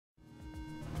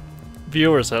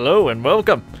Viewers, hello and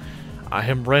welcome. I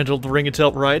am Randall the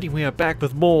RingtailRandl, and we are back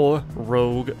with more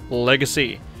Rogue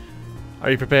Legacy.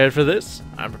 Are you prepared for this?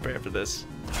 I'm prepared for this.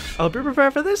 I'll be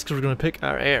prepared for this because we're going to pick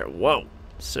our heir. Whoa,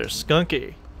 Sir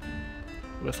Skunky.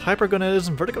 With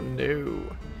hypergonadism vertigo?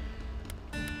 No.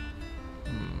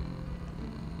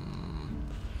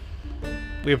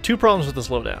 We have two problems with this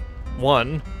loadout.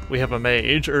 One, we have a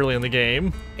mage early in the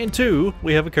game, and two,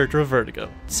 we have a character with vertigo.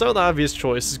 So the obvious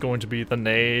choice is going to be the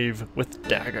knave with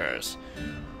daggers.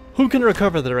 Who can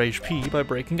recover their HP by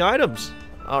breaking items?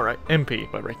 Alright,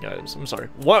 MP by breaking items, I'm sorry.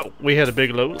 Whoa, we had a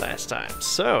big load last time.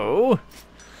 So,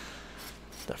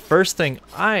 the first thing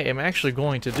I am actually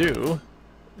going to do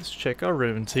is check our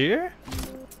runes here.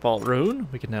 Vault rune,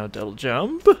 we can now double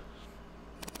jump.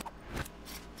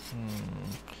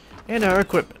 And our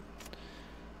equipment.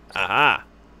 Aha!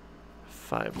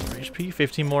 5 more HP,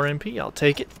 15 more MP, I'll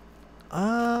take it.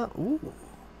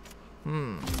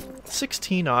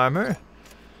 16 armor.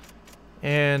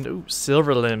 And, ooh,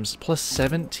 silver limbs, plus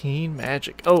 17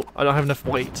 magic. Oh, I don't have enough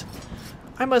weight.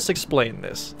 I must explain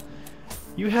this.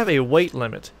 You have a weight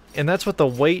limit, and that's what the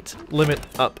weight limit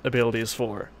up ability is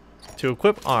for. To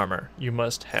equip armor, you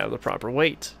must have the proper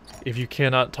weight. If you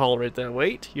cannot tolerate that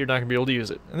weight, you're not going to be able to use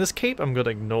it. And this cape I'm going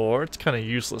to ignore, it's kind of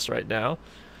useless right now.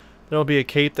 There'll be a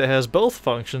cape that has both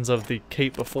functions of the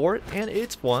cape before it, and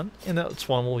it's one, and that's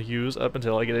one we'll use up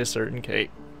until I get a certain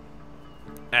cape.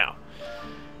 Now,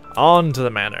 on to the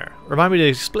manor. Remind me to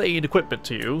explain equipment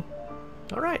to you.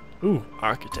 Alright. Ooh,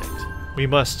 architect. We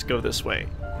must go this way.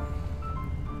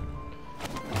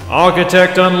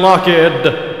 Architect unlocked!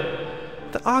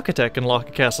 The architect can lock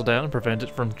a castle down and prevent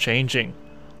it from changing.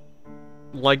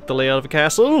 Like the layout of a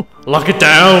castle? Lock it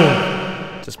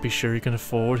down! Just be sure you can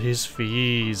afford his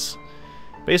fees.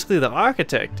 Basically, the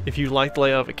architect, if you like the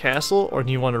layout of a castle, or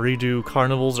you want to redo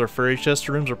carnivals or fairy chest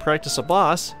rooms or practice a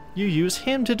boss, you use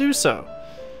him to do so.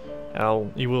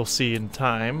 Now, you will see in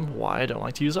time why I don't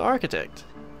like to use architect.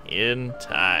 In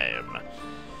time.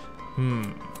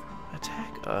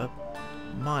 Attack up,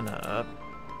 mana up,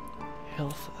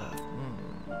 health up.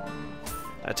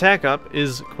 Attack up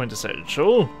is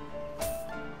quintessential.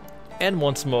 And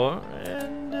once more,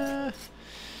 and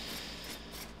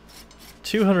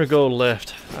 200 gold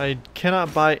left. I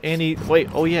cannot buy any. Wait,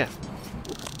 oh yeah.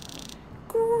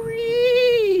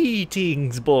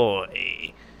 Greetings,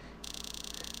 boy.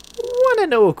 Wanna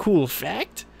know a cool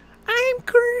fact? I'm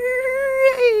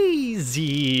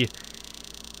crazy.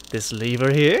 This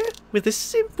lever here, with a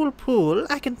simple pull,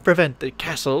 I can prevent the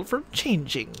castle from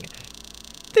changing.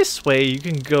 This way you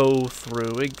can go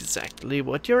through exactly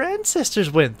what your ancestors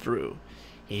went through.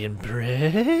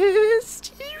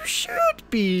 Impressed? You should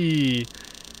be.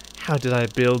 How did I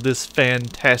build this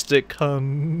fantastic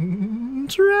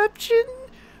contraption?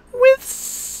 With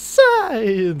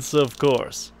science, of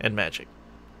course. And magic.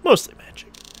 Mostly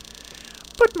magic.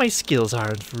 But my skills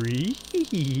aren't free.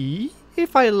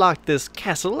 If I lock this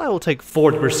castle, I will take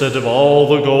 40% of all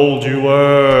the gold you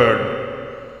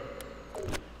earn.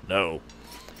 No.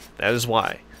 That is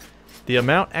why. The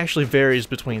amount actually varies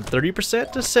between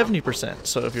 30% to 70%,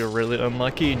 so if you're really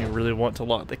unlucky and you really want to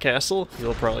lock the castle,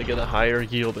 you'll probably get a higher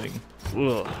yielding.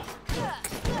 Ugh.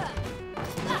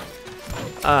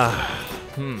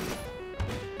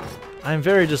 I'm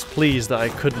very displeased that I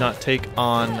could not take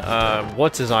on,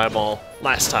 what's his eyeball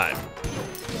last time.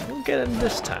 We'll get him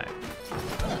this time.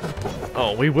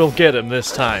 Oh, we will get him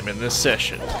this time in this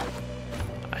session.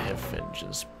 I have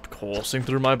vengeance coursing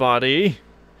through my body.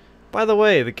 By the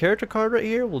way, the character card right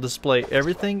here will display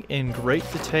everything in great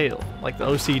detail. Like the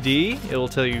OCD, it will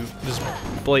tell you just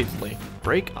blatantly,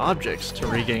 break objects to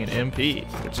regain MP,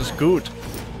 which is good.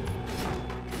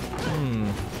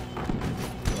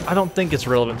 I don't think it's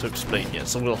relevant to explain yet,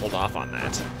 so we'll hold off on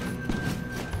that.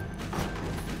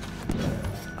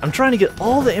 I'm trying to get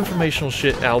all the informational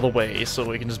shit out of the way so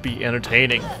we can just be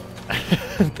entertaining.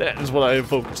 That is what I am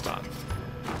focused on.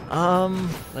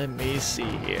 Let me see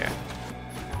here.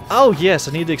 Oh yes,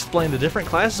 I need to explain the different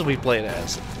classes we played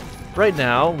as. Right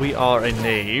now, we are a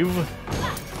knave.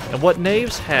 And what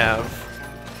knaves have,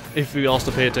 if we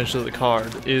also pay attention to the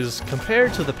card, is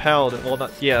compared to the paladin, well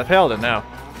not, yeah, the paladin now.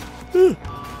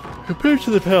 Compared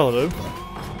to the paladin,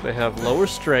 they have lower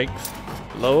strength,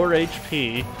 lower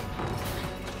HP,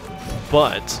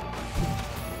 but,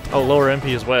 lower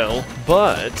MP as well,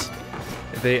 but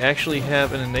they actually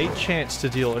have an innate chance to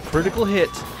deal a critical hit,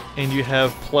 and you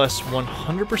have plus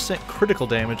 100% critical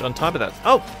damage on top of that.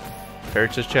 Oh!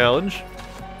 Heritage challenge.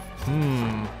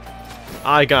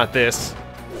 I got this.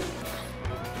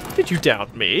 Did you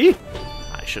doubt me?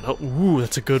 I should hope. Ooh,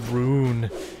 that's a good rune.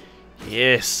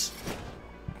 Yes.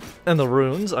 And the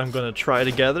runes I'm going to try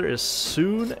to gather as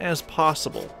soon as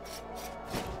possible.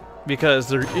 Because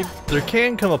there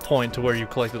can come a point to where you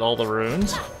collected all the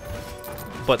runes,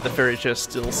 but the fairy chests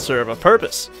still serve a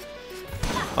purpose.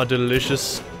 A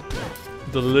delicious,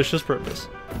 delicious purpose.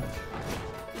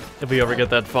 If we ever get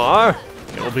that far,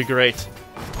 it will be great.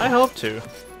 I hope to.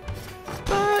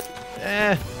 But,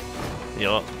 you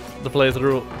know, the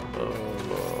playthrough...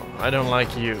 Oh, I don't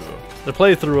like you. The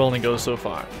playthrough only goes so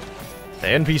far. The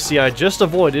NPC I just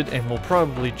avoided, and will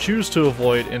probably choose to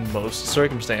avoid in most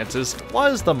circumstances,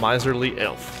 was the Miserly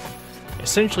Elf.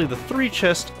 Essentially the 3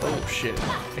 chests... Oh shit.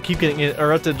 I keep getting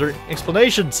interrupted during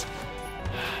explanations!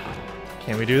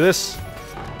 Can we do this?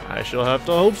 I shall have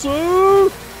to hope so!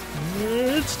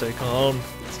 Stay calm.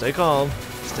 Stay calm.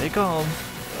 Stay calm.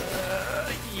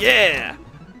 Yeah!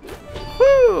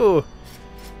 Woo!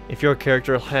 If your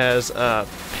character has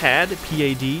PAD,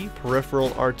 P-A-D,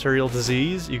 peripheral arterial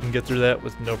disease, you can get through that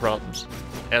with no problems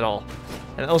at all.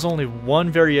 And that was only one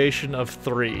variation of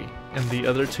 3, and the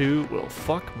other 2 will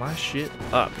fuck my shit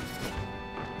up.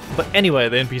 But anyway,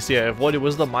 the NPC I avoided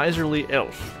was the Miserly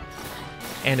Elf.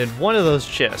 And in one of those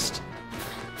chests,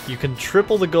 you can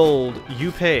triple the gold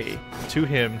you pay to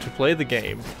him to play the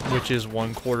game, which is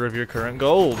 1/4 of your current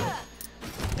gold.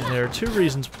 And there are 2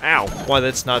 reasons why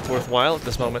that's not worthwhile at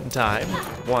this moment in time.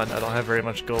 1, I don't have very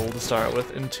much gold to start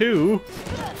with, and 2,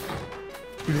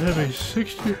 we have a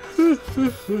 60...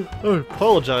 I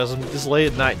apologize, I'm just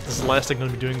late at night. This is the last thing I'm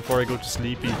going to be doing before I go to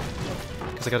sleepy.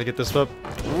 Because I got to get this up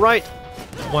right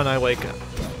when I wake up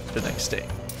the next day.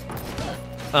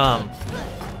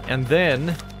 And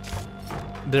then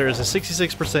there is a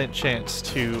 66% chance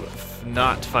to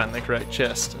not find the correct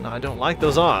chest, and I don't like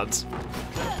those odds.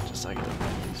 Just like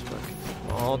these fucking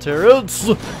wall turrets.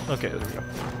 Okay, there we go.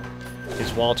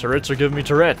 These wall turrets are giving me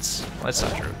Tourette's. Well, that's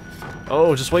not true.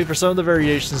 Oh, just wait for some of the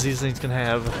variations these things can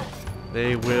have.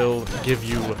 They will give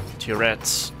you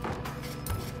Tourette's.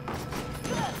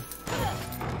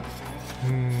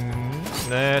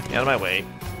 Nah, get out of my way.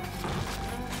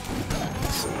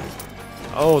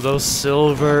 Oh, those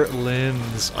silver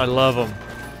limbs. I love them.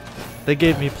 They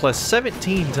gave me plus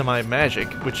 17 to my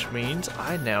magic, which means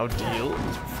I now deal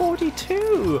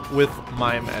 42 with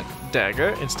my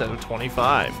dagger instead of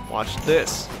 25. Watch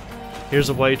this. Here's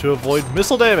a way to avoid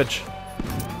missile damage.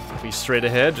 Be straight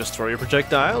ahead, just throw your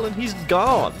projectile, and he's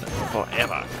gone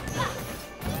forever.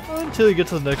 Until you get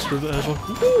to the next room that has one.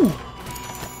 Woo!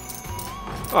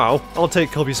 Oh, I'll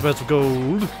take copious amounts of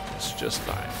gold. It's just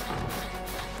fine.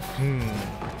 820.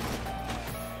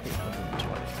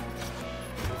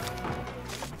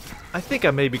 I think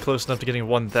I may be close enough to getting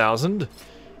 1,000.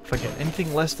 If I get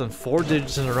anything less than 4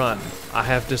 digits in a run, I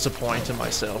have disappointed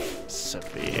myself.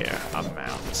 Severe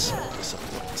amounts of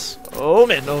disappointments. Oh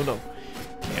man, no, no.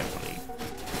 Carefully.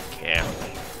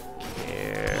 Carefully.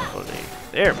 Carefully.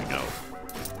 There we go.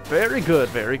 Very good,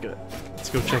 very good. Let's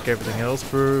go check everything else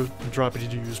for dropping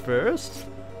to use first.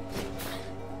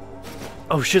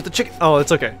 Oh shit, the chicken! Oh,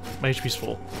 it's okay. My HP's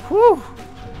full. Whew!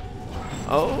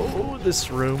 Oh, this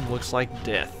room looks like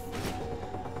death.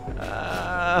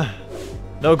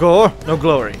 No gore, no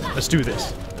glory. Let's do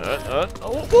this.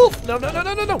 Oh, wolf! No, no, no,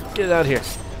 no, no, no! Get it out of here.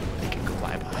 Make it go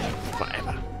bye-bye.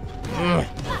 Bye-bye.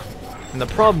 And the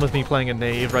problem with me playing a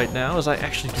knave right now is I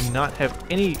actually do not have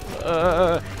any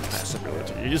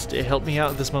possibilities to help me out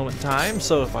at this moment in time,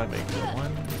 so if I make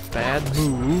one bad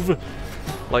move,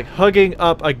 like hugging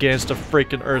up against a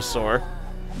freaking Earthsaur.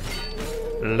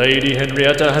 Lady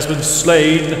Henrietta has been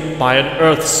slain by an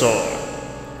Earthsaur.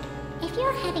 If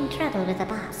you're having trouble with a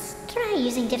boss, try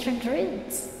using different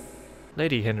runes.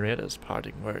 Lady Henrietta's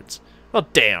parting words. Well,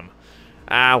 damn.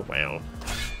 Ah, well.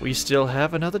 We still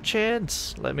have another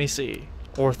chance. Let me see.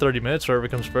 Or 30 minutes, whoever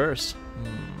comes first.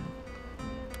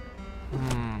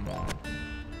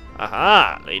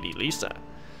 Aha, Lady Lisa.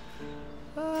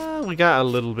 We got a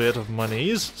little bit of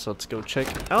monies, so let's go check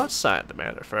outside the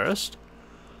manor first.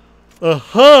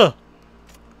 Aha!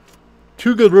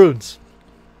 2 good runes.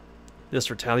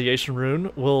 This retaliation rune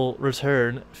will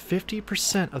return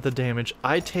 50% of the damage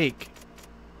I take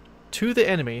to the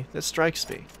enemy that strikes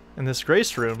me. And this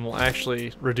grace rune will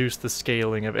actually reduce the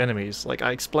scaling of enemies. Like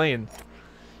I explained,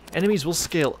 enemies will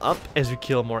scale up as you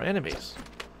kill more enemies.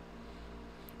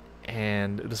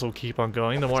 And this will keep on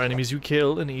going the more enemies you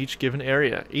kill in each given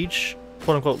area. Each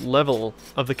quote-unquote level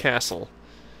of the castle,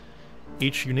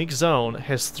 each unique zone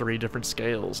has 3 different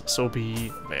scales, so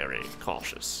be very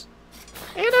cautious.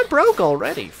 And I broke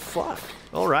already, fuck.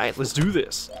 Alright, let's do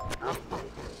this.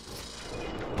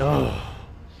 Oh.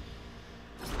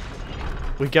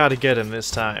 We gotta get him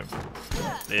this time.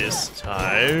 This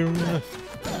time.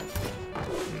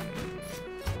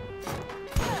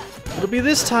 It'll be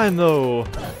this time, though.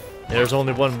 There's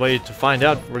only one way to find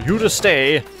out for you to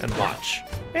stay and watch.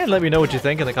 And let me know what you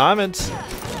think in the comments.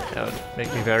 That would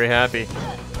make me very happy.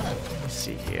 Let's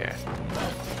see here.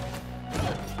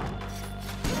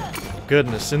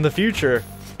 Goodness, in the future,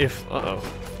 if... Uh-oh.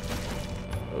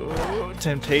 Oh,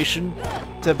 temptation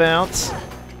to bounce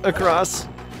across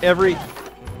every...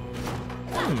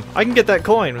 I can get that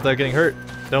coin without getting hurt.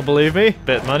 Don't believe me?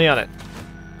 Bet money on it.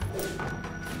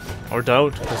 Or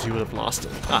don't, because you would have lost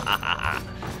it.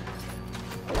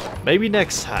 Maybe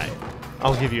next time,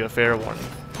 I'll give you a fair warning.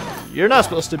 You're not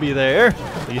supposed to be there.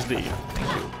 Please leave.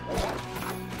 Thank you.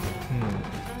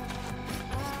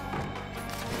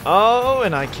 Oh,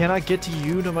 and I cannot get to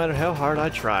you no matter how hard I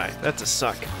try. That's a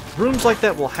suck. Rooms like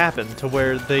that will happen to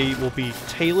where they will be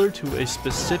tailored to a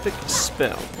specific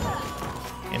spell.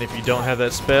 And if you don't have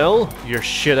that spell, you're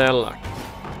shit out of luck.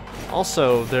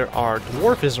 Also, there are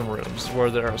dwarfism rooms where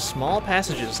there are small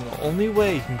passages and the only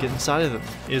way you can get inside of them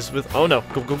is with... Oh no,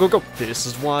 go, go, go, go! This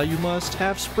is why you must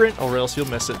have sprint or else you'll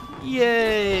miss it.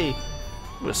 Yay!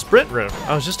 A sprint room.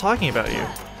 I was just talking about you.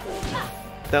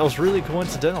 That was really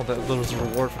coincidental that there was a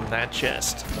reward from that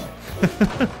chest.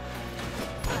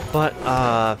 But,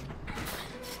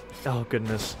 oh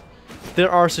goodness. There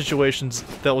are situations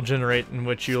that will generate in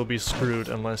which you'll be screwed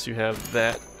unless you have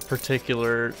that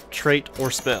particular trait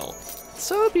or spell.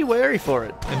 So be wary for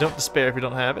it, and don't despair if you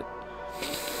don't have it.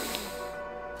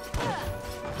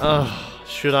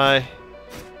 Should I?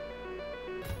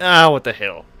 Ah, what the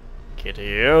hell. Get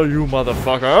here, you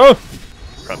motherfucker!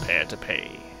 Prepare to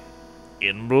pay.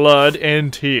 In blood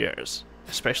and tears.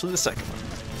 Especially the second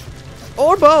one.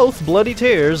 Or both, bloody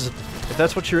tears, if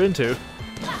that's what you're into.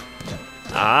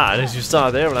 Ah, and as you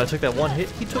saw there, when I took that one hit,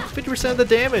 he took 50% of the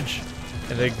damage.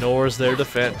 And it ignores their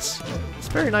defense. It's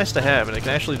very nice to have, and it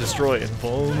can actually destroy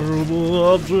invulnerable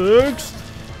objects.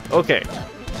 Okay.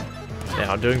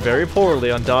 Now, doing very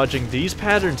poorly on dodging these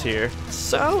patterns here,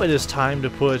 so it is time to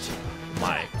put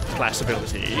my class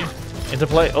ability into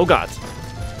play. Oh god.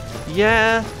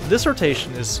 Yeah, this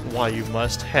rotation is why you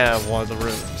must have one of the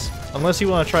rooms. Unless you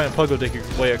want to try and pogo dick your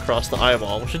way across the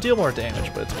eyeball, which would deal more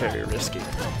damage, but it's very risky.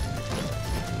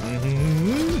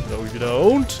 No, you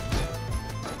don't.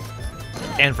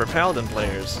 And for Paladin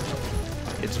players,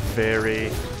 it's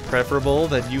very preferable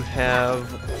that you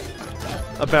have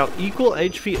about equal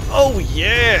HP. Oh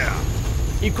yeah!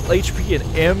 Equal HP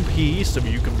and MP so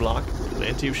you can block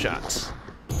plenty of shots.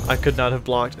 I could not have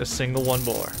blocked a single one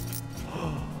more.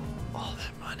 All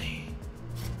that money.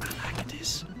 I like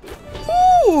this.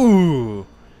 Ooh!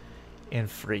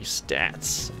 And free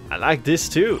stats. I like this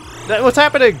too. What's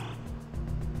happening?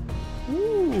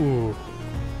 Ooh.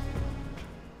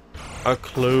 A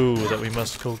clue that we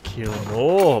must go kill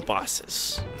more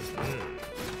bosses.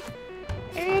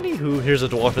 Anywho, here's a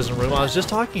dwarfism room I was just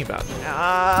talking about.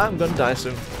 I'm gonna die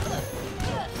soon.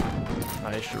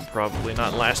 I should probably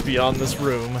not last beyond this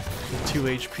room. 2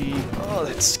 HP. Oh,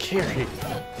 that's scary.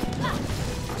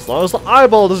 As long as the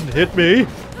eyeball doesn't hit me,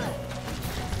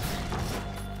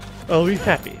 I'll be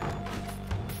happy.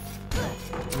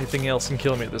 Anything else can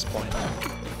kill me at this point.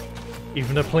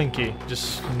 Even a plinky.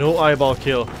 Just no eyeball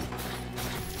kill.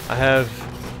 I have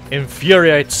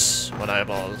infuriates when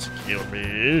eyeballs kill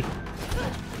me.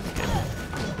 Okay.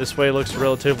 This way looks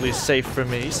relatively safe for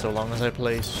me, so long as I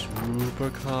play super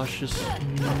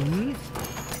cautiously.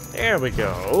 There we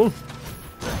go.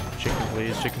 Chicken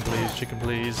please, chicken please, chicken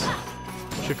please.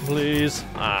 Chicken please.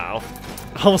 Ow.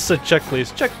 I almost said check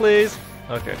please. Check please.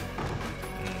 Okay.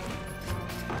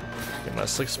 We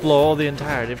must explore the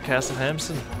entirety of Castle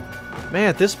Hampson. Man,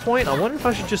 at this point, I wonder if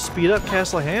I should just speed up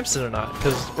Castle Hampson or not,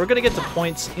 because we're going to get to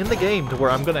points in the game to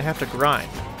where I'm going to have to grind.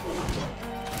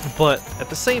 But at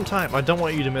the same time, I don't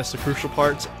want you to miss the crucial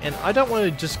parts, and I don't want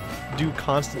to just do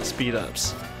constant speed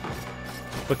ups,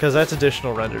 because that's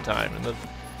additional render time. And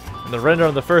the render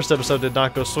on the first episode did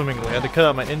not go swimmingly. I had to cut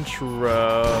out my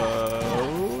intro.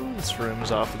 This room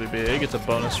is awfully big. It's a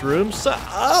bonus room, so...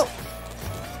 Oh!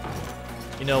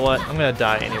 You know what? I'm gonna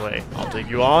die anyway. I'll take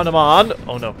you on. I'm on.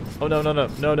 Oh no. Oh no, no, no.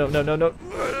 No, no, no, no, no.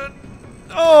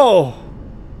 Oh!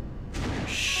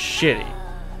 Shitty.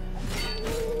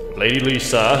 Lady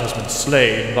Lisa has been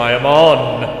slain by a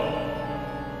mon.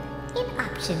 In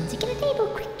options, you can enable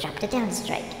quick drop to down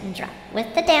strike and drop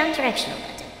with the down directional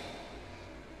button.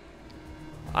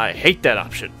 I hate that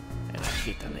option. And I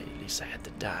hate that Lady Lisa had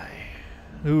to die.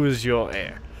 Who is your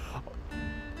heir?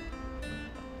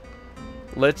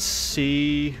 Let's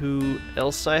see who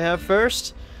else I have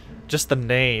first. Just the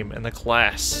name and the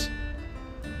class.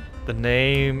 The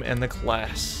name and the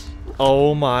class.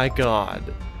 Oh my god.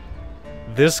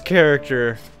 This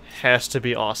character has to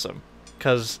be awesome.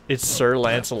 because it's Sir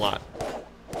Lancelot.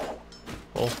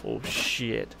 Oh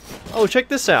shit. Oh, check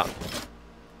this out.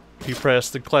 If you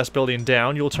press the class building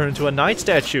down, you'll turn into a knight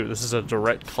statue. This is a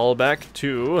direct callback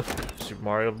to Super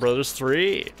Mario Bros.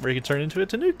 3, where you can turn into a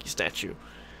Tanuki statue.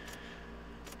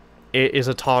 It is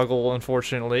a toggle,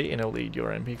 unfortunately, and it'll lead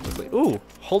your MP quickly. Ooh,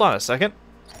 hold on a second.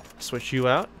 Switch you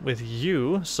out with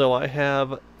you, so I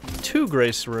have 2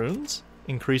 grace runes,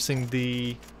 increasing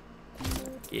the...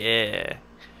 Yeah.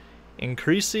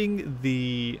 Increasing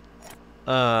the...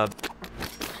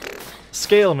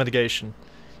 scale mitigation.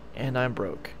 And I'm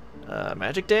broke.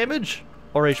 Magic damage?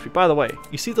 Or HP? By the way,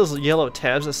 you see those yellow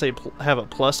tabs that say have a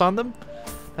plus on them?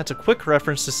 That's a quick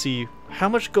reference to see how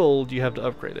much gold you have to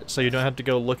upgrade it, so you don't have to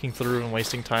go looking through and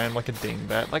wasting time like a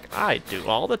dingbat like I do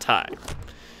all the time.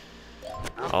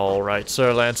 Alright,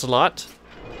 Sir Lancelot.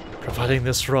 Providing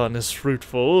this run is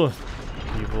fruitful,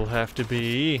 you will have to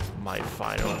be my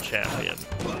final champion.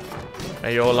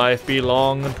 May your life be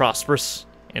long and prosperous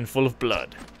and full of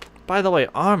blood. By the way,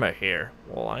 armor here,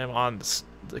 while I am on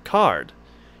the card,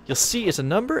 you'll see it's a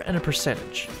number and a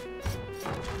percentage.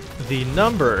 The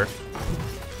number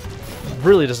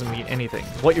really doesn't mean anything.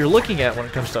 What you're looking at when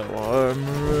it comes to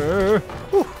armor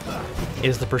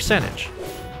is the percentage.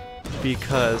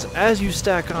 Because as you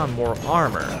stack on more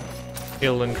armor,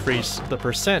 it'll increase the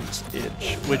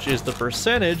percentage, which is the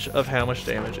percentage of how much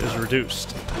damage is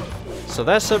reduced. So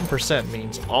that 7%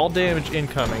 means all damage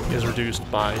incoming is reduced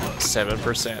by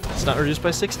 7%. It's not reduced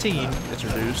by 16, it's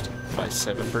reduced by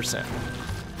 7%.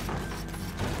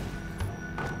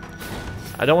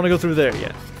 I don't want to go through there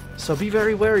yet, so be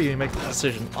very wary when you make the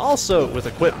decision. Also, with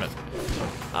equipment.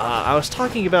 I was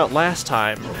talking about last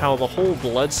time how the whole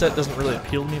blood set doesn't really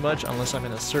appeal to me much unless I'm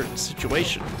in a certain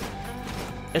situation.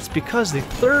 It's because the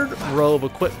 3rd row of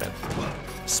equipment,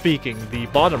 the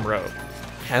bottom row,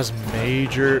 has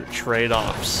major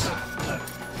trade-offs.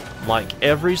 Like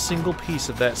every single piece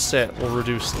of that set will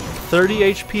reduce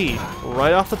 30 HP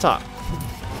right off the top,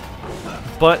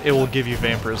 but it will give you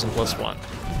vampirism +1.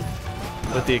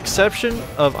 With the exception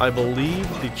of, I believe,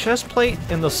 the chest plate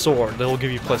and the sword, that will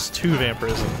give you +2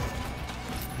 vampirism.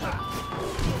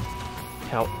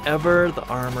 However, the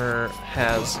armor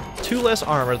has 2 less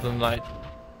armor than the knight.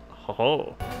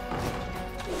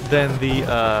 Than the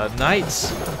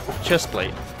knight's chest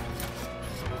plate,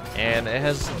 and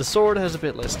the sword has a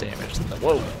bit less damage than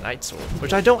the knight sword,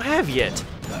 which I don't have yet.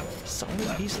 It's the only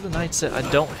piece of the knight set I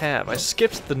don't have. I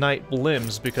skipped the knight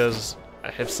limbs because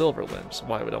I have silver limbs.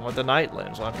 Why would I want the knight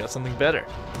limbs? Well, I've got something better.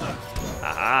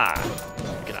 Ah,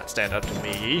 you cannot stand up to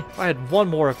me. If I had one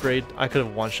more upgrade, I could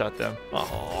have one-shot them.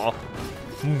 Aww.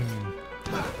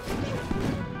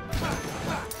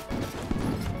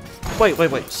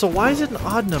 Wait. So why is it an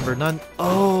odd number?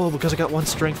 Oh, because I got 1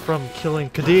 strength from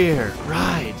killing Kadir.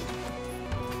 Right.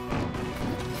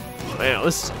 Well,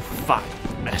 this is a fine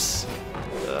mess.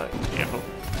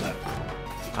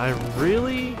 I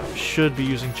really should be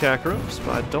using chakrams,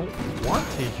 but I don't want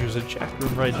to use a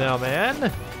chakram right now,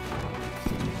 man.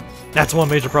 That's one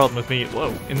major problem with me.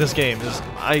 In this game is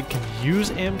I can use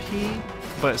MP,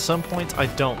 but at some points I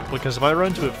don't, because if I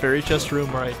run to a fairy chest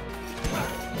room where I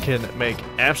can make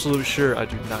absolute sure I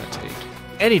do not take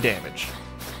any damage,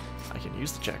 I can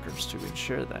use the chakrams to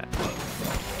ensure that.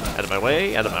 Out of my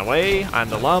way, out of my way. I'm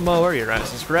the lawnmower, your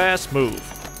ass is grass. Move.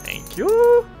 Thank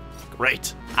you.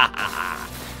 Great.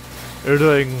 We're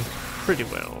doing pretty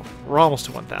well. We're almost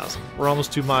to 1,000. We're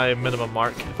almost to my minimum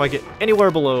mark. If I get anywhere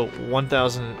below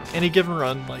 1,000 any given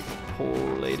run, like poor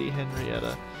Lady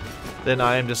Henrietta, then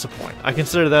I am disappointed. I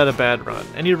consider that a bad run.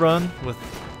 Any run with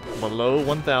below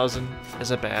 1,000 is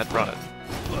a bad run.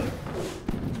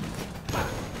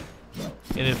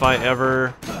 And if I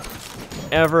ever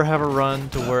have a run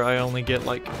to where I only get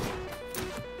like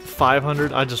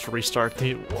 500, I just restart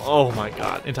the, oh my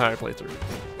god, entire playthrough.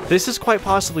 This is quite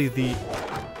possibly the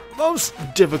most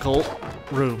difficult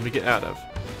room to get out of,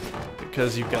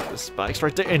 because you've got the spikes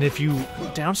right there, and if you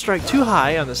downstrike too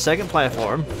high on the 2nd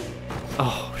platform,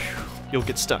 oh, you'll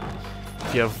get stuck.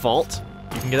 If you have vault,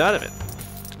 you can get out of it.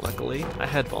 Luckily, I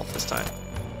had vault this time.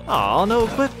 Aw, no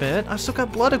equipment. I've still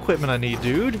got blood equipment I need,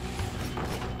 dude.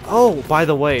 Oh, by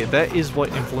the way, that is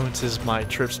what influences my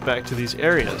trips back to these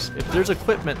areas. If there's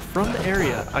equipment from the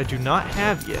area I do not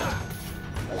have yet,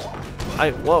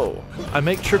 I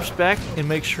make trips back and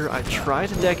make sure I try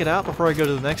to deck it out before I go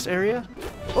to the next area.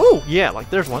 Oh, yeah, like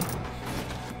there's one.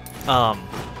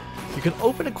 You can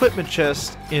open equipment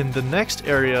chests in the next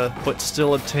area, but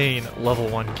still obtain level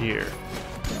 1 gear.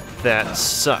 That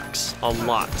sucks a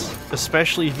lot,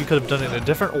 especially if you could have done it in a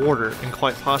different order and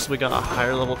quite possibly got a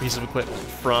higher level piece of equipment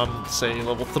from, say,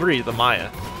 level 3, the Maya.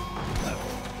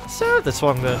 So that's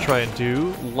what I'm going to try and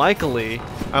do. Likely,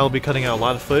 I will be cutting out a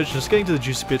lot of footage, just getting to the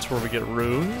juicy bits where we get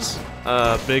runes,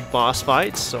 big boss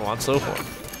fights, so on and so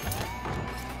forth.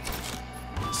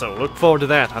 So look forward to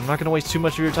that. I'm not going to waste too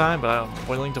much of your time, but I'm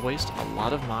willing to waste a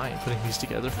lot of mine putting these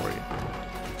together for you.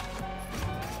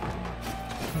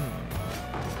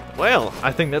 Well,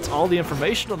 I think that's all the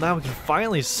information. Now we can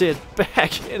finally sit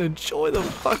back and enjoy the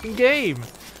fucking game.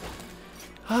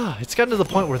 It's gotten to the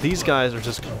point where these guys are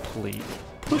just complete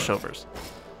pushovers.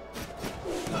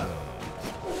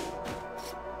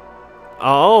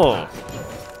 Oh.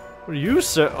 What are you,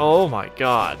 sir? Oh my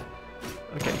god.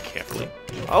 Okay, carefully.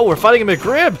 Oh, we're fighting a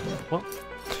McRib! Well,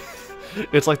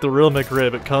 it's like the real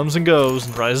McRib. It comes and goes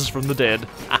and rises from the dead.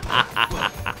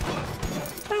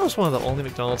 That was one of the only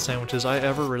McDonald's sandwiches I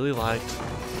ever really liked.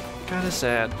 Kinda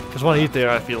sad. Because when I eat there,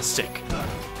 I feel sick.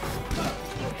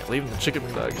 Even the chicken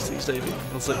McNuggets these days.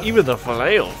 It's like, even the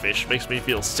filet-o-fish makes me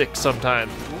feel sick sometimes.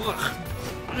 Ugh.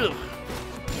 Ugh.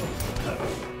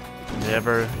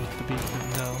 Never eat the beef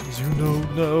McDonald's. You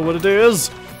know what it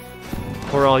is.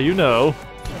 For all you know,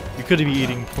 you could be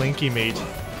eating Plinky meat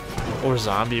or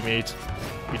zombie meat.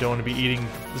 You don't want to be eating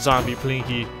zombie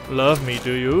Plinky love meat,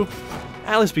 do you?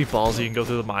 At least be ballsy and go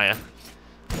through the Maya.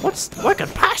 What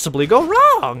could possibly go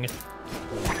wrong?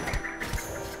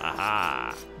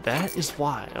 Aha. That is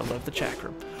why I love the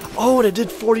chakram. Oh, and it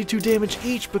did 42 damage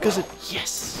each because it...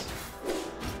 Yes!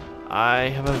 I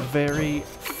have a very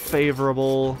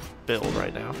favorable build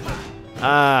right now.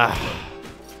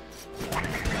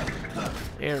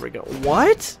 There we go.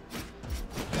 What?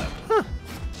 Huh.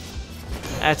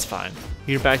 That's fine.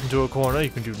 You're back into a corner. You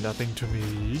can do nothing to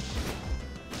me.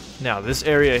 Now, this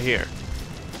area here.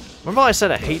 Remember I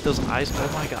said I hate those eyes?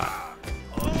 Oh my god.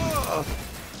 Oh.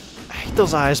 I hate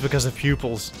those eyes because of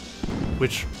pupils.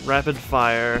 Which rapid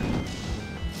fire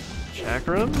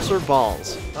chakrams or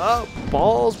balls? Oh,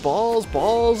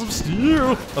 balls of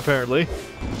steel, apparently.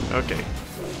 Okay.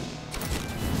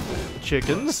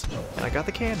 Chickens, and I got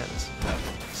the cannons.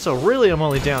 So really I'm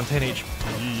only down 10 HP.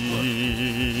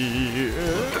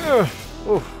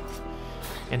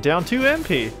 And down 2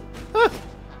 MP. Huh.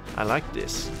 I like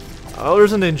this. Oh,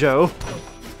 there's a ninja.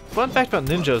 Fun fact about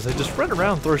ninjas, they just run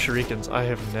around and throw shurikens. I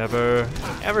have never,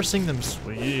 ever seen them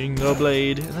swing a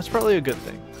blade, and that's probably a good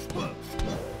thing.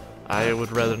 I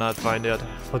would rather not find out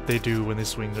what they do when they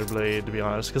swing their blade, to be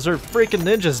honest, because they're freaking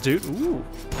ninjas, dude. Ooh.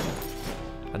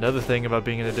 Another thing about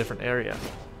being in a different area.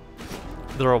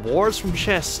 The rewards from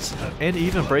chests, and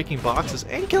even breaking boxes,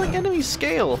 and killing enemies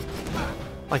scale.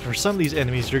 Like for some of these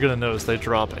enemies, you're gonna notice they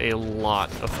drop a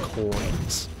lot of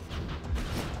coins.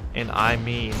 And I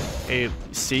mean,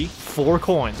 see? 4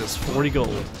 coins is 40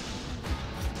 gold.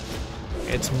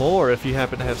 It's more if you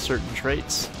happen to have certain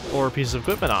traits or pieces of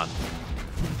equipment on.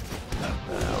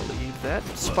 I'll leave that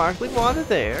sparkling water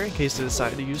there in case they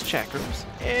decide to use chakrams.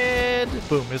 And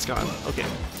boom, it's gone. Okay.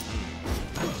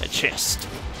 A chest.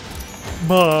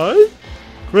 My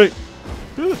great.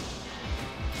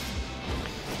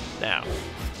 Now,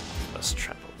 let's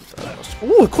travel with the most.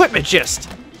 Ooh, equipment chest!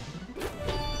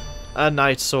 A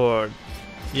knight sword.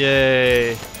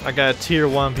 Yay. I got a tier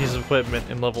 1 piece of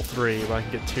equipment in level 3, but I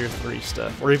can get tier 3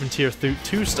 stuff. Or even tier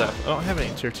 2 stuff. I don't have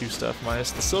any tier 2 stuff,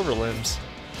 minus the silver limbs.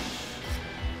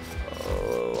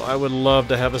 Oh, I would love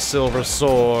to have a silver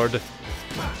sword.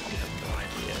 I have no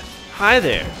idea. Hi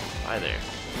there. Hi there.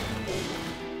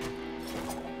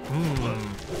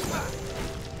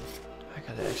 I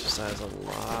gotta exercise a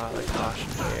lot of caution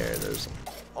here. There's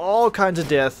all kinds of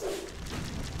death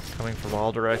coming from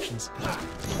all directions.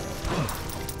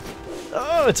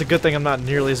 Oh, it's a good thing I'm not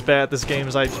nearly as bad at this game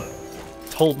as I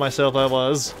told myself I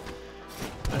was.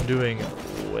 I'm doing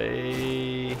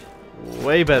way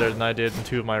better than I did in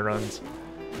 2 of my runs.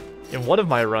 In one of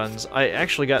my runs, I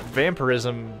actually got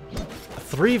vampirism,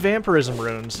 3 vampirism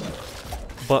runes,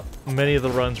 but many of the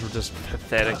runs were just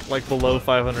pathetic, like below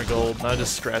 500 gold, and I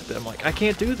just scrapped them. Like, I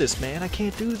can't do this, man, I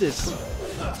can't do this.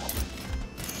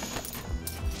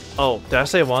 Oh, did I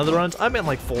say one of the runs? I meant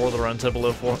like 4 of the runs had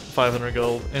below 500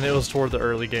 gold, and it was toward the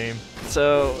early game.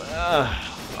 So,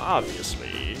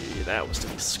 obviously, that was to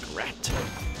be scrapped.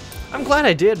 I'm glad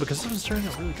I did, because this was turning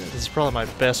out really good. This is probably my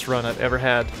best run I've ever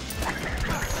had.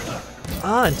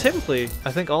 And typically,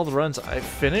 I think all the runs I've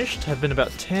finished have been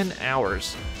about 10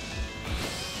 hours.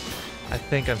 I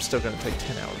think I'm still going to take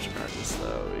 10 hours regardless,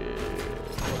 though.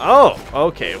 Yeah. Oh,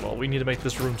 okay, well, we need to make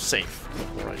this room safe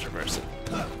before I traverse it.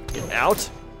 Get out.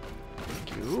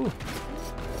 You.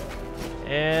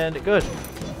 And good.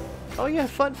 Oh yeah,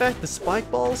 fun fact, the spike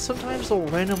balls, sometimes they'll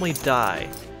randomly die.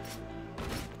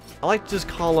 I like to just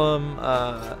call them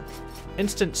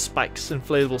instant spikes,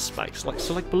 inflatable spikes.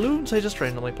 Like balloons, they just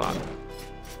randomly pop.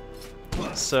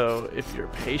 So if you're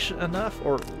patient enough,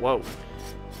 or whoa,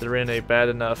 they're in a bad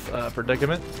enough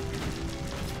predicament,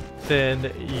 then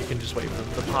you can just wait for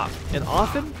them to pop. And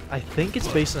often, I think it's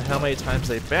based on how many times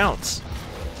they bounce.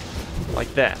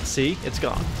 Like that. See? It's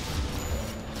gone.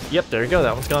 Yep, there you go.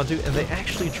 That one's gone too. And they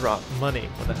actually drop money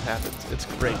when that happens. It's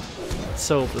great.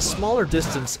 So the smaller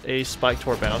distance a spike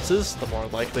tor bounces, the more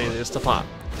likely it is to pop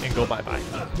and go bye-bye.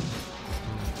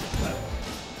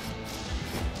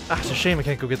 Ah, it's a shame I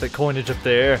can't go get that coinage up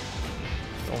there.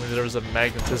 If only there was a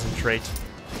magnetism trait.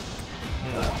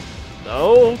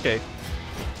 Oh, okay.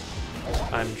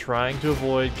 I'm trying to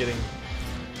avoid getting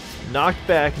knocked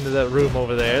back into that room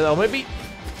over there. That might be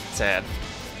sad.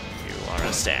 You are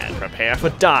a sad. Prepare for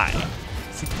die.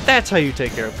 See, that's how you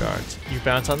take care of guards. You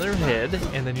bounce on their head,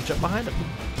 and then you jump behind them.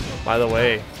 By the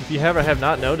way, if you ever have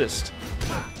not noticed,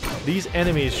 these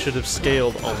enemies should have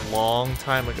scaled a long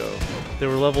time ago. They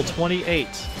were level 28.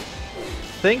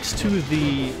 Thanks to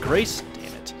the grace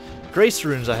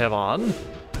runes I have on,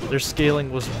 their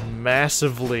scaling was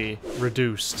massively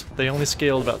reduced. They only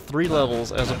scaled about 3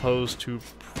 levels as opposed to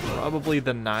probably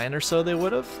the 9 or so they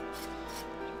would have.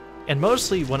 And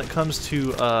mostly when it comes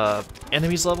to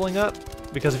enemies leveling up,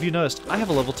 because if you noticed, I have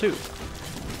a level 2.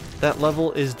 That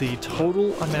level is the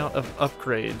total amount of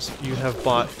upgrades you have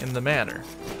bought in the manor,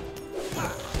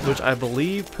 which I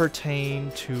believe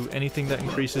pertain to anything that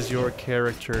increases your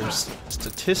character's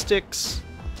statistics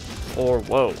or,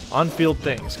 whoa, on-field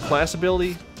things. Class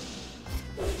ability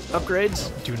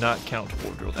upgrades do not count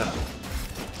toward your level.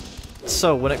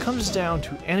 So when it comes down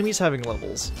to enemies having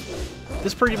levels,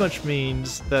 this pretty much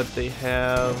means that they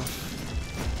have,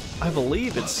 I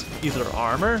believe it's either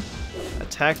armor,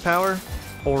 attack power,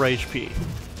 or HP.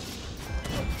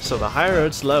 So the higher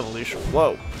its level, you should,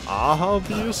 whoa,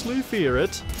 obviously fear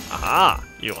it. Aha,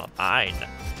 you are mine.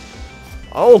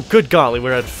 Oh, good golly,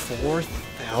 we're at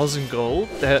 4,000 gold.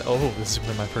 Oh, this has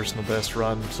been my personal best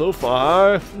run so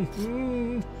far.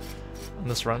 On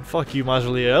this run, fuck you,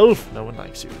 miserly elf. No one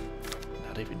likes you.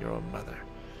 Not even your own mother.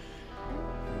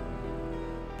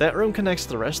 That room connects to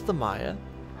the rest of the Maya.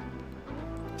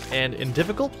 And in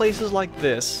difficult places like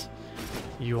this,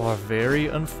 you are very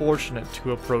unfortunate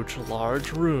to approach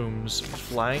large rooms with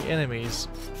flying enemies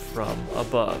from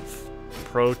above.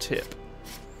 Pro tip.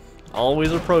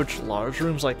 Always approach large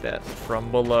rooms like that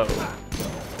from below.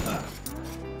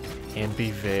 And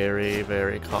be very,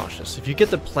 very cautious. If you get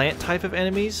the plant type of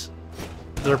enemies,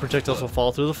 their projectiles will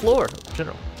fall through the floor.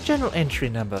 General entry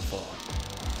number 4.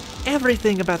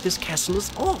 Everything about this castle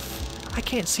is off. I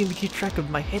can't seem to keep track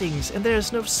of my headings, and there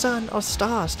is no sun or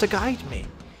stars to guide me.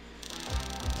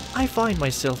 I find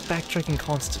myself backtracking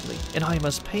constantly, and I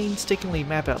must painstakingly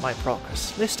map out my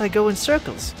progress, lest I go in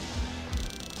circles.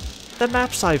 The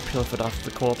maps I've pilfered off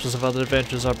the corpses of other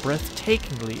adventures are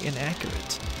breathtakingly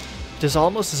inaccurate. It is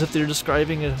almost as if they're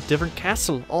describing a different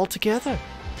castle altogether.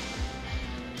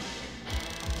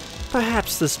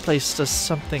 Perhaps this place does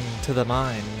something to the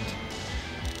mind.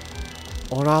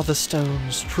 Or are the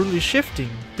stones truly shifting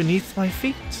beneath my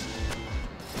feet?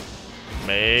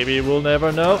 Maybe we'll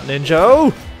never know.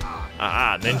 Ninjo!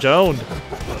 Ah, ninjoned.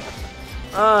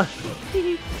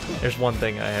 There's one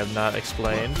thing I have not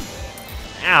explained.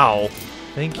 Ow!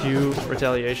 Thank you,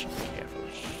 retaliation. Carefully.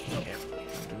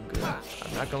 I'm doing good.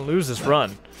 I'm not gonna lose this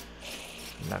run.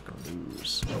 I'm not gonna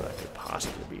lose what I could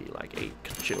possibly be, like 8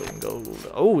 kajillion gold.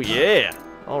 Oh yeah!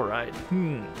 Alright.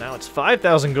 Now it's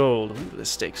 5,000 gold. Ooh, the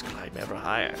stakes climb ever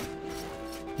higher.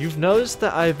 You've noticed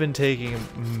that I've been taking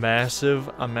massive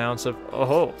amounts of...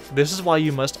 Oh, this is why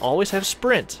you must always have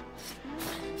sprint.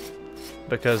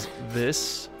 Because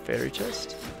this fairy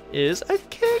chest is a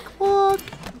cakewalk.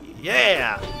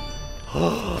 Yeah!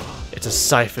 It's a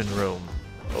siphon room.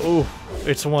 Oh,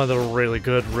 it's one of the really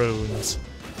good runes.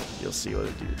 You'll see what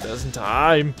it does in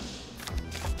time.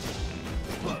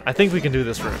 I think we can do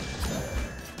this room.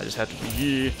 I just have to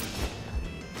be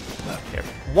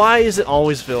careful. Why is it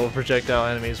always filled with projectile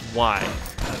enemies? Why?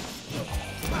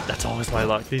 That's always my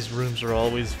luck. These rooms are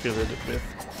always filled with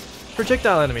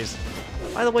projectile enemies.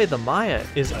 By the way, the Maya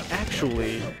is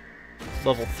actually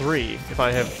level 3, if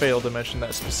I have failed to mention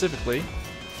that specifically.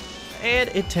 And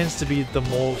it tends to be the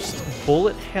most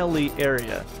bullet-helly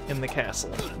area in the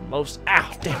castle. Most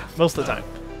of the time.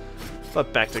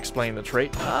 But back to explain the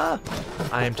trait. I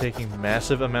am taking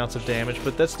massive amounts of damage,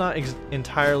 but that's not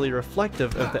entirely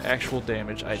reflective of the actual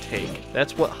damage I take.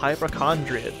 That's what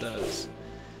hypochondria does.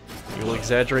 You will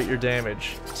exaggerate your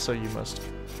damage, so you must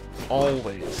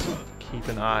always keep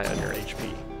an eye on your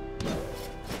HP.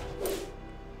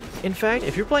 In fact,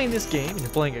 if you're playing this game and you're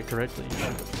playing it correctly, you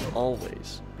should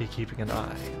always be keeping an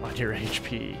eye on your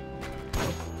HP.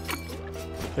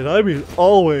 And I mean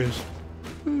always.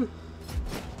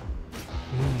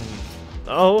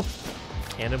 Oh,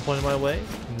 cannon pointed my way.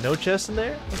 No chest in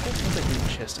there? Okay, there's a green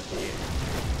chest in here.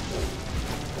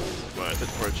 Worth it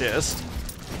for a chest.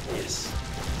 Yes.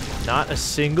 Not a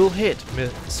single hit,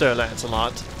 Sir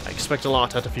Lancelot. I expect a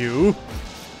lot out of you.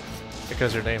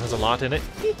 Because your name has a lot in it.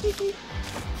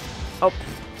 Oh.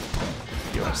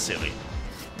 You're silly.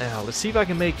 Now, let's see if I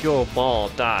can make your ball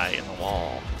die in the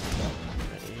wall.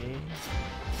 Ready?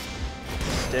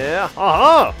 There.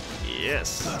 Aha!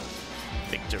 Yes.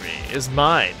 Victory is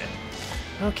mine.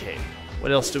 Okay.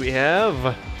 What else do we have?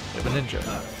 We have a ninja.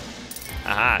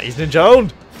 Aha, he's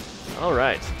ninja-owned!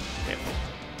 Alright. Careful.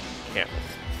 Careful.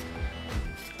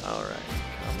 Alright.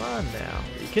 Come on now.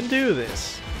 You can do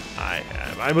this.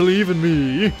 I believe in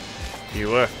me.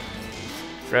 Viewer.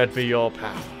 Grant me your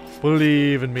power.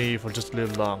 Believe in me for just a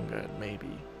little longer, and maybe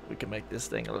we can make this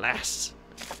thing last.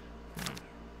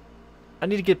 I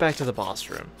need to get back to the boss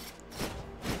room.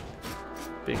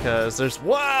 Because there's...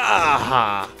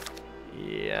 Wah!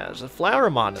 Yeah, there's a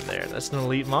Flowermon in there. That's an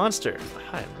elite monster.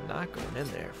 I'm not going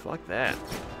in there. Fuck that.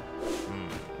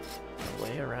 A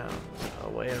way around. A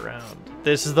way around.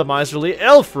 This is the miserly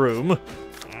elf room.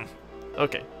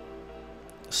 Okay.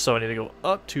 So I need to go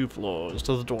up 2 floors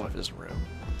to the dwarf's room.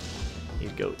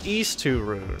 Need to go east 2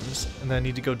 rooms, and then I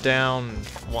need to go down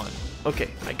 1. Okay,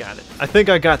 I got it. I think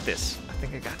I got this. I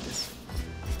think I got this.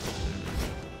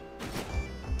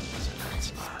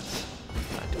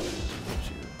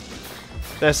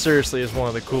 That seriously is one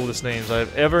of the coolest names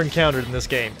I've ever encountered in this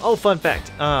game. Oh, fun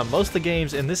fact. Most of the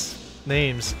names in this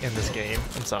game,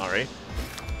 I'm sorry.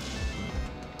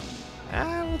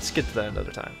 Let's get to that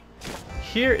another time.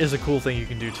 Here is a cool thing you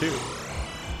can do too.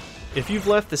 If you've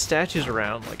left the statues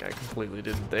around, like I completely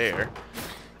didn't there,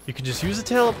 you can just use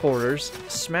the teleporters,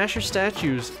 smash your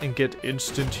statues, and get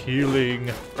instant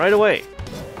healing right away.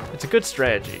 It's a good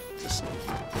strategy. Just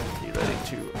be ready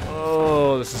to...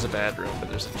 Oh, this is a bad room, but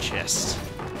there's a chest.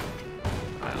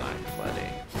 I like money.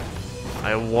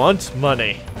 I want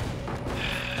money.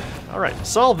 Alright, to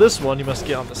solve this one, you must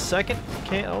get on the second.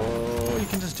 Oh, you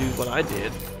can just do what I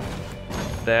did.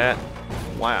 That...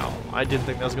 Wow, I didn't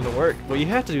think that was going to work. What you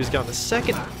have to do is get on the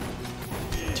second...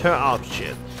 Oh,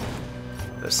 shit.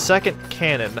 The second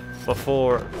cannon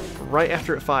before... Right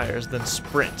after it fires, then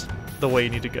sprint the way you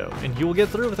need to go. And you will get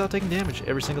through without taking damage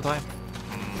every single time.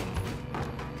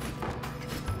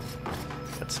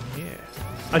 What's in here?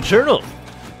 A journal!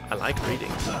 I like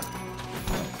reading.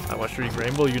 I watch Reading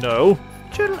Rainbow, you know.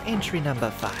 Journal entry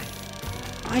number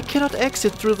 5. I cannot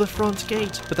exit through the front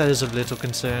gate, but that is of little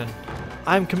concern.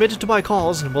 I am committed to my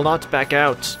cause and will not back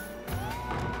out.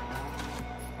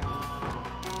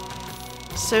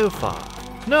 So far,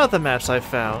 none of the maps I've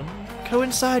found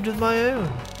coincide with my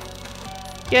own.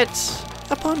 Yet,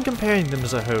 upon comparing them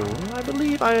as a whole, I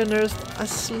believe I unearthed a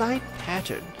slight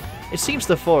pattern. It seems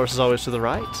the forest is always to the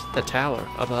right, the tower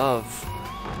above.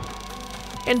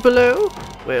 And below?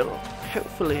 Well,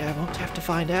 hopefully I won't have to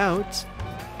find out.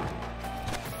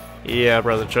 Yeah,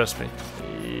 brother, trust me.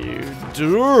 You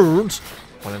don't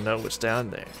want to know what's down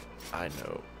there. I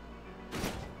know.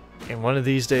 And one of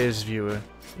these days, viewer,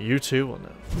 you too will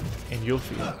know. And you'll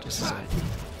feel just as I do.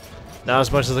 Not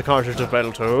as much as the cartridge of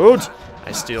Battletoads.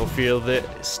 I still feel that.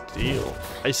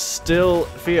 I still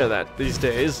fear that these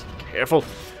days. Careful.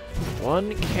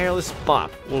 One careless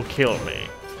bop will kill me.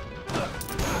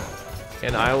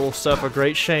 And I will suffer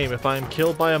great shame if I am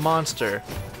killed by a monster.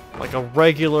 Like a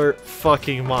regular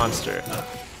fucking monster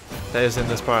that is in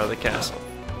this part of the castle.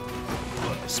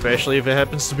 Especially if it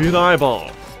happens to be an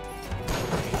eyeball.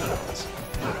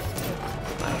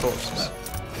 Horses.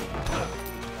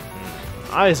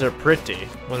 Eyes are pretty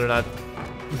when they're not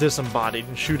disembodied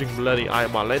and shooting bloody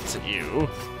eyeballets at you.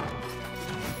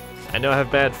 I know I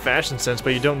have bad fashion sense,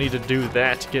 but you don't need to do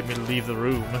that to get me to leave the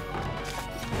room.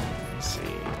 Let's see.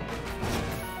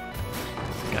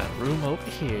 Got room over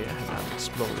here. I've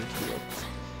explored it yet.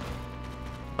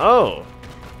 Oh!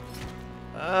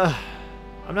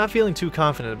 I'm not feeling too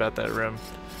confident about that room.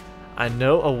 I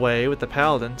know a way with the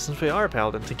paladin, since we are a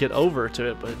paladin, to get over to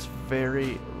it, but it's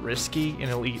very risky and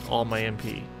it'll eat all my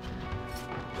MP.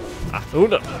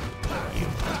 Ahuna! You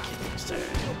kidding, sir.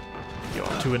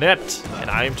 You're too inept, and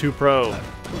I am too pro.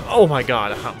 Oh my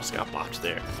god, I almost got bopped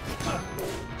there.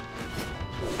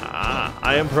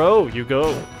 I am pro. You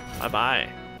go. Bye-bye.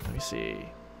 Let me see.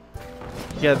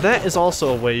 Yeah, that is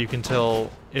also a way you can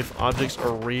tell if objects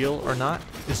are real or not,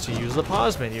 is to use the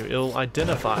pause menu. It'll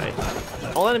identify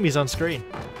all enemies on screen.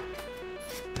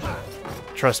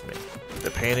 Trust me,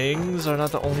 the paintings are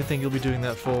not the only thing you'll be doing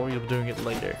that for. You'll be doing it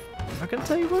later. I'm not gonna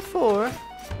tell you what for.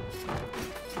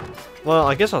 Well,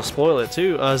 I guess I'll spoil it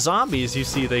too. Zombies, you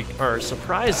see, they are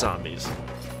surprise zombies.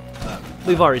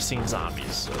 We've already seen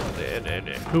zombies, so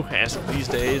who hasn't these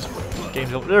days?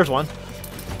 Games over. There's one.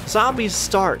 Zombies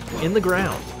start in the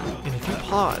ground, and if you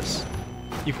pause,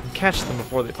 you can catch them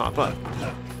before they pop up.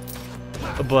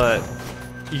 But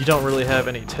you don't really have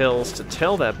any tells to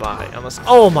tell that by, unless...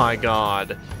 Oh my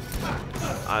god!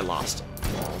 I lost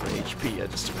all the HP I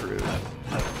just accrued.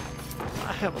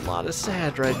 I have a lot of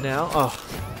sad right now. Oh,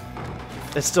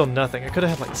 that's still nothing. I could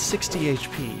have had like 60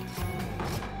 HP.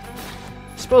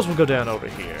 Suppose we'll go down over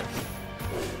here.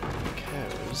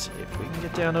 Because if we can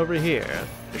get down over here,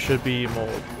 there should be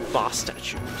more boss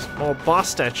statues. More boss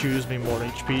statues mean more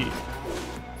HP.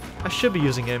 I should be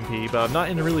using MP, but I'm not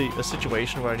in really a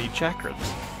situation where I need chakrams.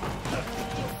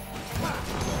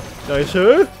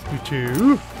 Nicer, you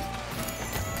too.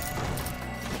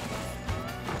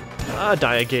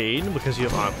 Die again, because you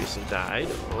have obviously died.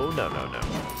 Oh, no, no, no.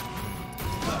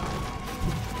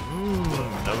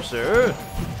 No, sir.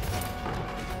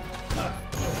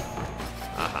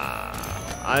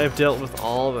 Aha. I have dealt with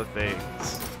all the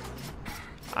things.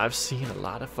 I've seen a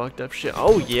lot of fucked up shit.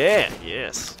 Oh, yeah,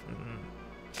 yes.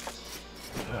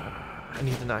 I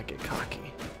need to not get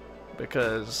cocky.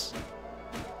 Because,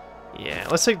 yeah,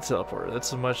 let's take the teleporter.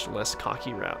 That's a much less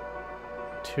cocky route.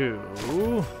 2.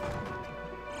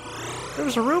 There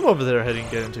was a room over there I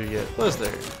hadn't get into yet. Was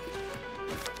there?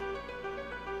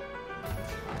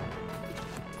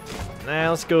 Nah,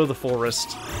 let's go to the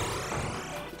forest.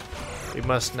 We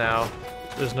must now.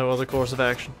 There's no other course of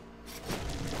action.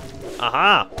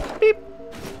 Aha! Beep!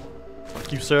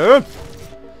 Fuck you, sir!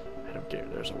 I don't care,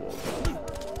 there's a wolf.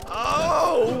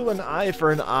 Oh! An eye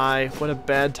for an eye. What a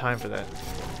bad time for that.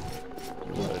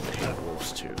 You will learn to hate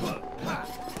wolves too.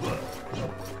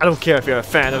 I don't care if you're a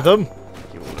fan of them.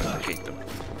 You will learn to hate them.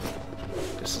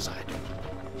 Just as I do.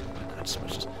 Not as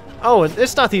much as... Oh, and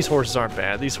it's not these horses aren't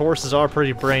bad. These horses are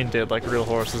pretty brain dead like real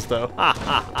horses, though. Ha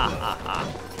ha ha ha ha.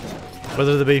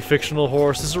 Whether they be fictional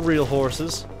horses or real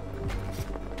horses.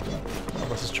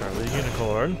 Unless it's Charlie the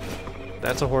Unicorn.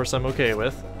 That's a horse I'm okay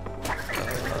with.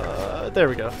 There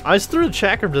we go. I just threw the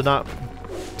chakram to not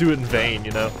do it in vain,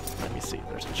 you know. Let me see.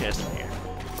 There's a chest in here.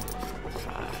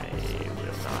 I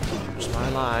will not use my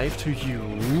life to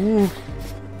you.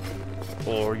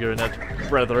 Or your net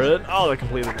brethren. Oh, I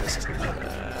completely missed.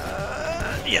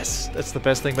 Yes, that's the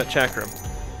best thing about chakram.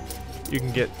 You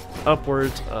can get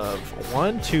upwards of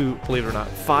 1, 2, believe it or not,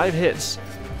 5 hits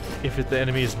if the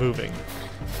enemy is moving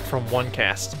from one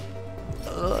cast.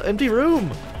 Empty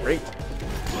room! Great.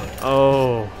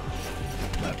 Oh.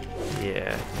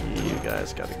 Yeah, you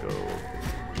guys gotta go.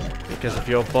 Because if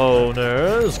your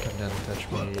boners come down and touch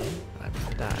me, I'm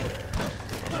gonna die.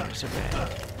 Boners are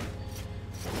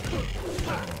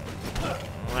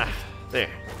bad. There.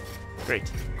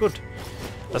 Great. Good.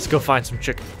 Let's go find some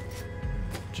chicken.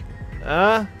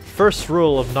 First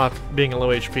rule of not being a low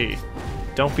HP.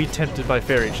 Don't be tempted by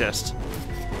fairy chest.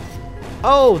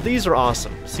 Oh, these are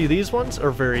awesome. See, these ones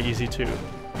are very easy too.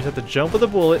 You have to jump with a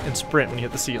bullet and sprint when you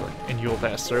hit the ceiling, and you will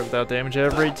pass through without damage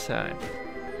every time.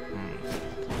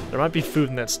 There might be food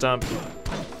in that stump.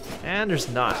 And there's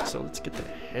not, so let's get the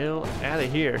hell out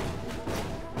of here.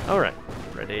 Alright,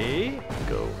 ready?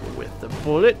 Go with the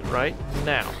bullet right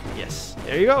now. Yes,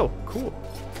 there you go. Cool.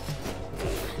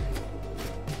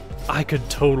 I could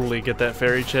totally get that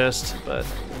fairy chest, but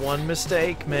one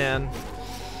mistake, man.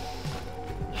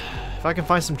 If I can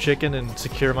find some chicken and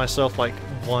secure myself like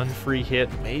one free hit,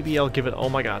 maybe I'll give it. Oh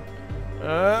my god.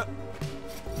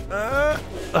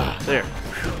 There.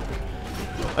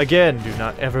 Again, do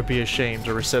not ever be ashamed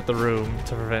to reset the room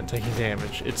to prevent taking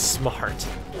damage. It's smart.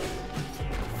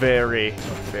 Very,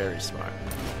 very smart.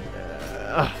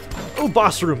 Oh,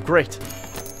 boss room, great.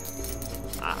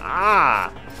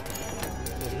 Ah!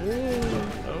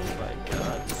 Oh my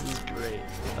god, this is great.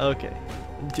 Okay.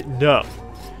 No.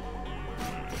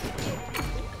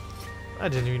 I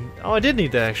didn't even... Oh, I did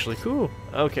need that actually. Cool.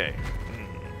 Okay.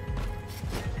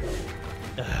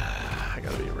 I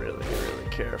gotta be really, really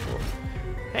careful.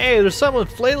 Hey, there's someone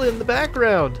flailing in the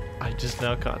background! I just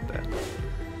now caught that.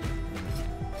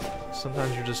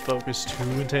 Sometimes you're just focused too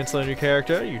intensely on your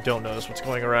character. You don't notice what's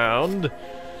going around.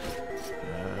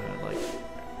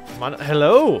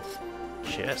 Hello!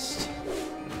 Chest.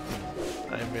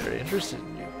 I'm very interested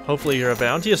in you. Hopefully you're a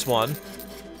bounteous one.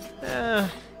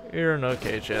 You're an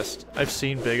okay chest. I've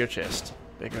seen bigger chest.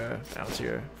 Bigger,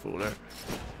 bouncier, fuller.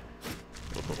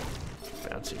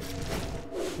 Bouncier.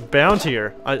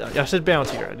 Bountier. I said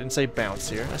bountier. I didn't say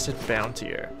bouncier. I said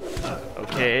bountier.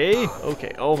 Okay.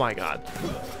 Okay. Oh my god.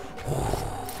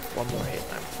 One more hit.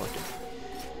 I'm fucking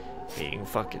being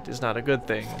fucked is not a good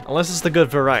thing. Unless it's the good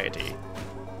variety.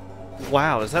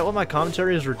 Wow, is that what my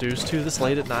commentary is reduced to this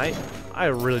late at night? I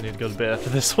really need to go to bed after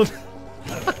this one.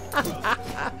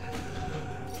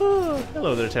 Oh,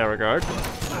 hello there, Tower Guard.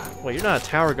 Wait, you're not a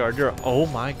Tower Guard, you're a... Oh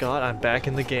my god, I'm back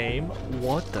in the game.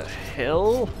 What the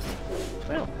hell?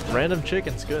 Well, random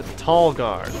chicken's good. Tall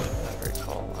Guard. I'm not very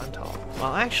tall, I'm tall.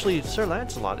 Well, actually, Sir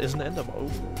Lancelot isn't in them. Oh.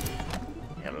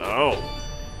 Hello.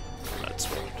 That's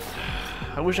what...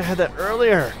 I wish I had that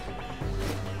earlier.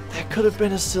 That could have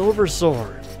been a silver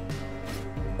sword.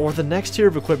 Or the next tier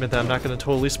of equipment that I'm not going to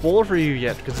totally spoil for you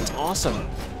yet, because it's awesome.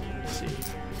 Let's see.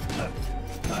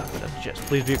 Just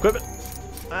please be equipment.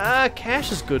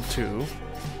 Cash is good too.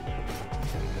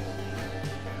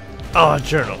 Oh, a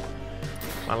journal.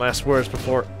 My last words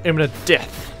before imminent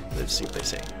death. Let's see what they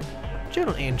say.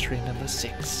 Journal entry number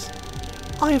 6.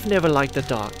 I have never liked the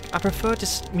dark. I prefer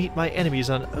to meet my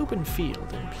enemies on an open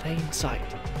field in plain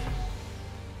sight.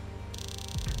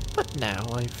 But now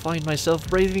I find myself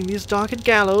braving these darkened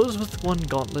gallows with one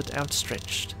gauntlet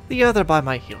outstretched, the other by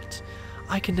my hilt.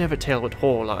 I can never tell what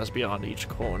hole lies beyond each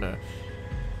corner.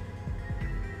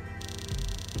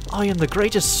 I am the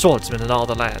greatest swordsman in all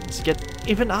the lands, yet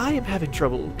even I am having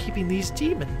trouble keeping these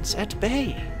demons at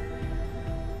bay.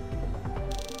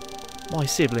 My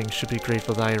siblings should be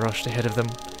grateful that I rushed ahead of them.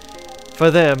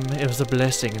 For them, it was a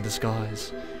blessing in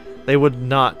disguise. They would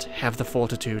not have the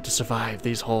fortitude to survive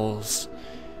these halls.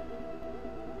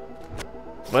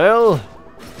 Well,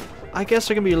 I guess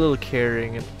there can be a little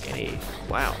carrying in any...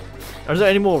 Wow. Are there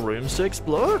any more rooms to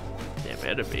explore? There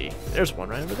better be. There's one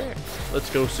right over there. Let's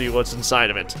go see what's inside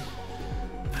of it.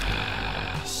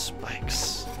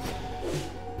 Spikes.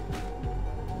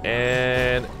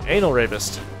 And anal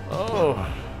rapist. Oh.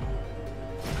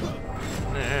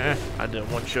 Nah, I don't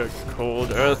want your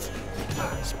cold earth.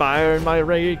 Spire in my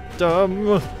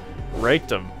rectum.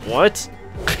 Rectum. What?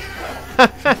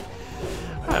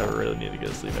 I really need to go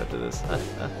to sleep after this.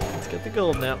 Let's get the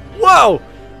gold now. Whoa!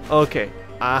 Okay.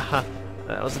 Aha.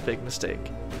 That was a big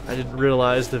mistake. I didn't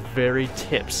realize the very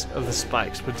tips of the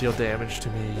spikes would deal damage to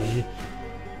me.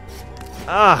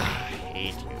 Ah, I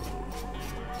hate you.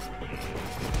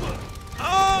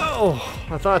 Oh!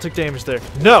 I thought I took damage there.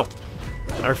 No!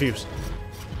 I refuse.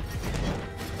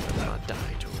 I will not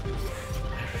die to a wolf.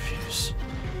 I refuse.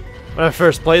 When I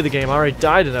first played the game, I already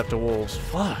died enough to wolves.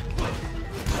 Fuck.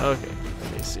 Okay,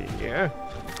 let me see here.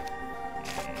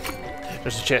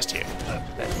 There's a chest here.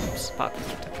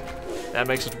 That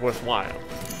makes it worthwhile.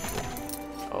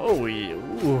 Oh, we're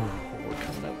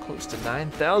coming up close to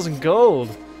 9,000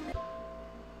 gold.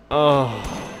 Oh,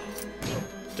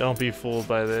 don't be fooled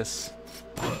by this.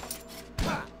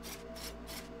 I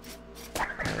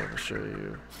will show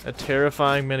you a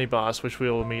terrifying mini-boss, which we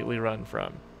will immediately run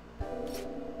from.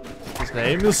 His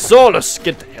name is Solus.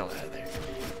 Get the hell out of there.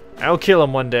 I'll kill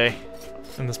him one day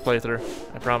in this playthrough.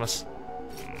 I promise.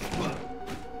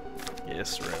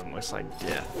 This room looks like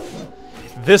death.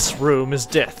 This room is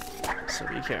death, so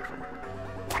be careful.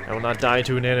 I will not die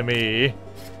to an enemy.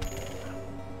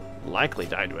 Likely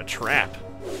die to a trap.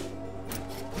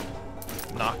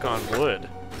 Knock on wood.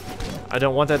 I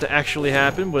don't want that to actually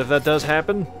happen, but if that does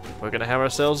happen, we're gonna have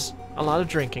ourselves a lot of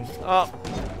drinking. Oh.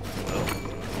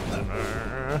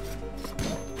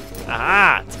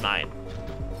 Ah, it's mine.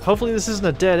 Hopefully this isn't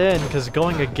a dead end, because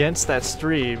going against that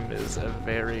stream is a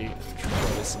very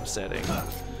troublesome setting.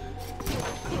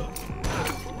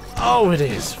 Oh, it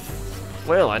is.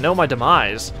 Well, I know my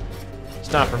demise.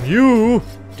 It's not from you,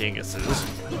 dinguses.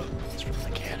 It's from the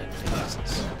cannon,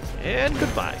 dinguses. And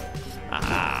goodbye.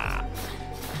 Ah.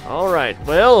 Alright,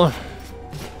 well.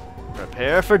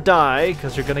 Prepare for die,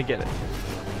 because you're gonna get it.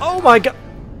 Oh my god!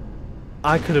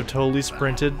 I could have totally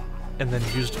sprinted and then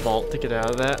used vault to get out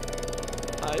of that.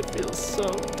 I feel so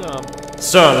dumb.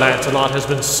 Sir Lancelot has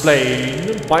been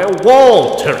slain by a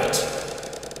wall turret.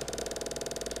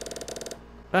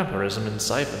 Vampirism and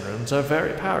siphon rooms are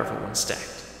very powerful when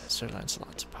stacked. Sir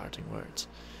Lancelot's parting words.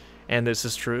 And this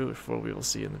is true for what we will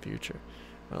see in the future.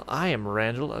 Well, I am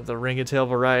Randall of the Ring and Tail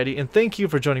variety, and thank you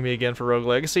for joining me again for Rogue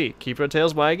Legacy. Keep your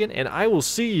tails wagging, and I will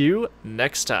see you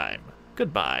next time.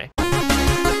 Goodbye.